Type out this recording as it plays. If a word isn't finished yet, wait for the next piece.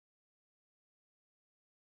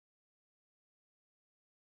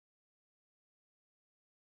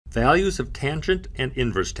Values of tangent and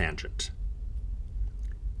inverse tangent.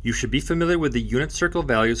 You should be familiar with the unit circle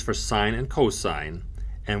values for sine and cosine,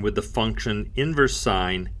 and with the function inverse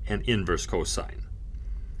sine and inverse cosine.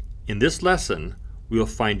 In this lesson, we will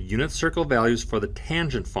find unit circle values for the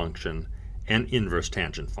tangent function and inverse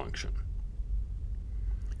tangent function.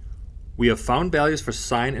 We have found values for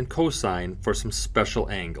sine and cosine for some special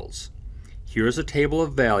angles. Here is a table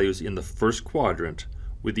of values in the first quadrant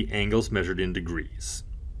with the angles measured in degrees.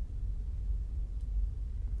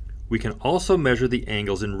 We can also measure the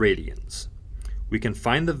angles in radians. We can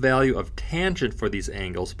find the value of tangent for these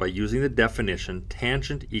angles by using the definition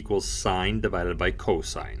tangent equals sine divided by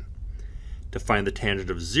cosine. To find the tangent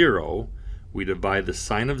of 0, we divide the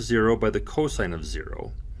sine of 0 by the cosine of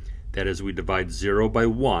 0. That is, we divide 0 by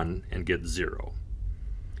 1 and get 0.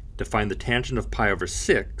 To find the tangent of pi over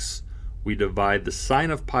 6, we divide the sine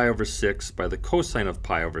of pi over 6 by the cosine of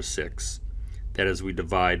pi over 6. That is, we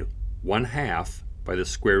divide 1/2 by the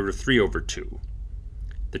square root of 3 over 2.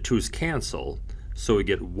 The 2's cancel, so we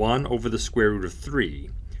get 1 over the square root of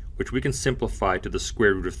 3, which we can simplify to the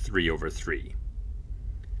square root of 3 over 3.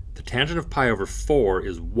 The tangent of pi over 4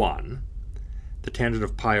 is 1. The tangent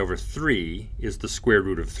of pi over 3 is the square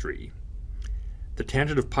root of 3. The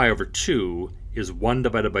tangent of pi over 2 is 1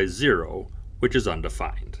 divided by 0, which is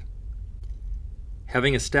undefined.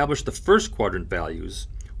 Having established the first quadrant values,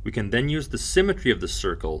 we can then use the symmetry of the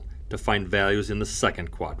circle to find values in the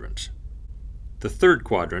second quadrant, the third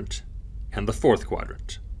quadrant, and the fourth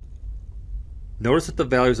quadrant. Notice that the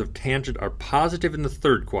values of tangent are positive in the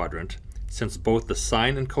third quadrant, since both the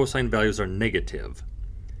sine and cosine values are negative.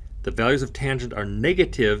 The values of tangent are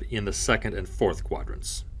negative in the second and fourth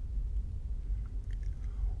quadrants.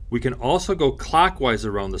 We can also go clockwise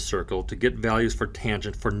around the circle to get values for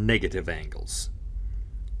tangent for negative angles.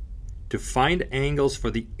 To find angles for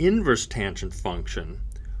the inverse tangent function,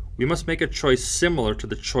 we must make a choice similar to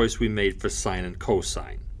the choice we made for sine and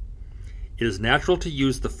cosine. It is natural to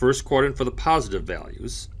use the first quadrant for the positive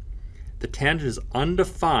values. The tangent is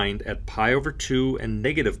undefined at pi over 2 and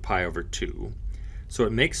negative pi over 2, so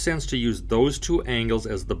it makes sense to use those two angles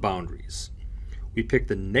as the boundaries. We pick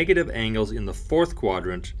the negative angles in the fourth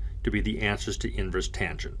quadrant to be the answers to inverse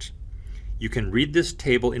tangent. You can read this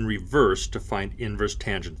table in reverse to find inverse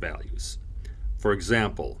tangent values. For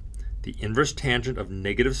example, the inverse tangent of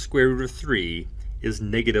negative square root of 3 is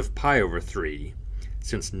negative pi over 3,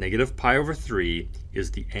 since negative pi over 3 is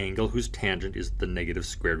the angle whose tangent is the negative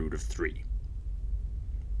square root of 3.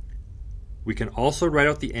 We can also write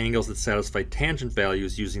out the angles that satisfy tangent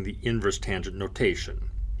values using the inverse tangent notation.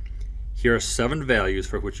 Here are 7 values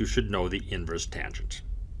for which you should know the inverse tangent.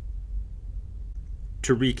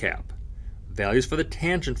 To recap, values for the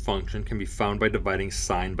tangent function can be found by dividing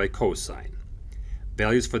sine by cosine.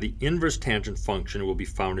 Values for the inverse tangent function will be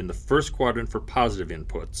found in the first quadrant for positive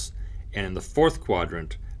inputs, and in the fourth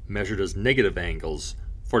quadrant measured as negative angles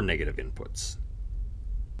for negative inputs.